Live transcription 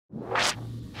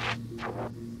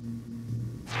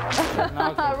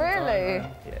Really?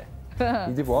 Yeah.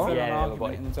 You did what? Yeah, With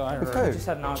who? who? Just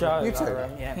had an argument. You two?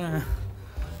 Yeah.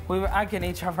 We were agging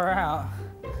each other out.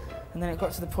 And then it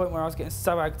got to the point where I was getting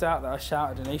so agged out that I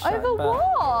shouted and he shouted Over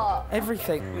back. what?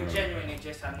 Everything. We genuinely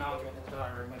just had an argument in the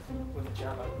diary room with each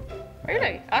other.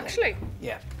 Really? Actually?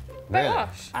 Yeah. About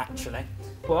what? Actually.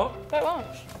 What? About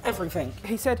what? Everything.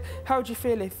 He said, how would you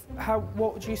feel if,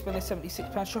 what would you spend a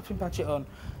 £76 shopping budget on?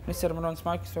 And he said, I'm a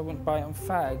non-smoker, so I wouldn't buy it on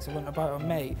fags, I wouldn't buy it on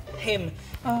meat. Him,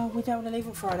 oh, we don't want to leave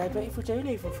on Friday, but if we do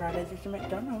leave on Friday, there's a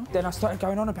McDonald's. Then I started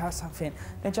going on about something.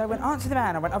 Then Joe went, answer the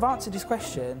man. I went, I've answered his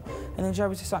question. And then Joe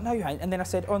was just like, no, you ain't. And then I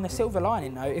said, on the silver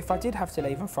lining note, if I did have to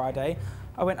leave on Friday,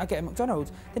 I went, I'd get a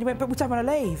McDonald's. Then he went, but we don't want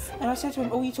to leave. And I said to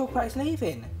him, all you talk about is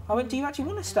leaving. I went, do you actually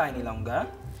want to stay any longer?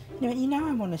 And he went, you know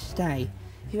I want to stay.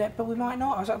 He went, but we might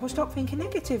not. I was like, well, stop thinking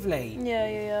negatively.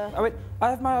 Yeah. I went,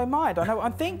 I have my own mind. I know what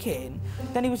I'm thinking.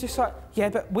 Then he was just like, yeah,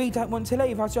 but we don't want to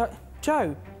leave. I was like,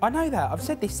 Joe, I know that. I've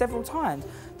said this several times.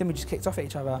 Then we just kicked off at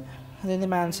each other. And then the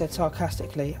man said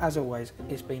sarcastically, as always,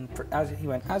 he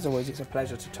went, as always, it's a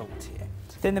pleasure to talk to you.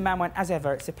 Then the man went, as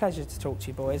ever, it's a pleasure to talk to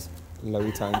you, boys.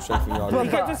 Lowy tone, shaking your Well, he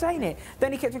kept on saying it.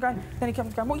 Then he kept on going, what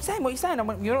are you saying, what are you saying? I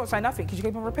went, you're not saying nothing because you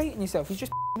keep on repeating yourself. You're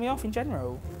just me off in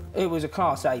general. It was a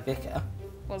Class A bicker.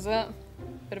 Was it?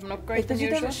 Bit of an upgrade than Because he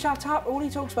usual. doesn't shut up, all he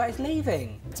talks about is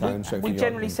leaving. We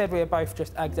generally said we were both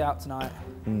just egged out tonight.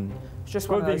 It's just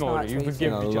one of those nights where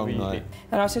been a long night.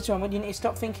 And I said to him, well, you need to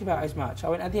stop thinking about it as much. I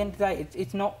went, at the end of the day,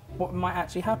 it's not what might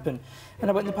actually happen. And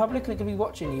I went, the public are going to be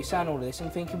watching you saying all this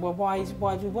and thinking, well, why do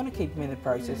we want to keep him in the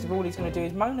process if all he's going to do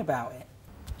is moan about it?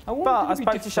 But I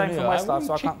spoke to Shane from Westlife,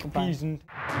 so I can't complain.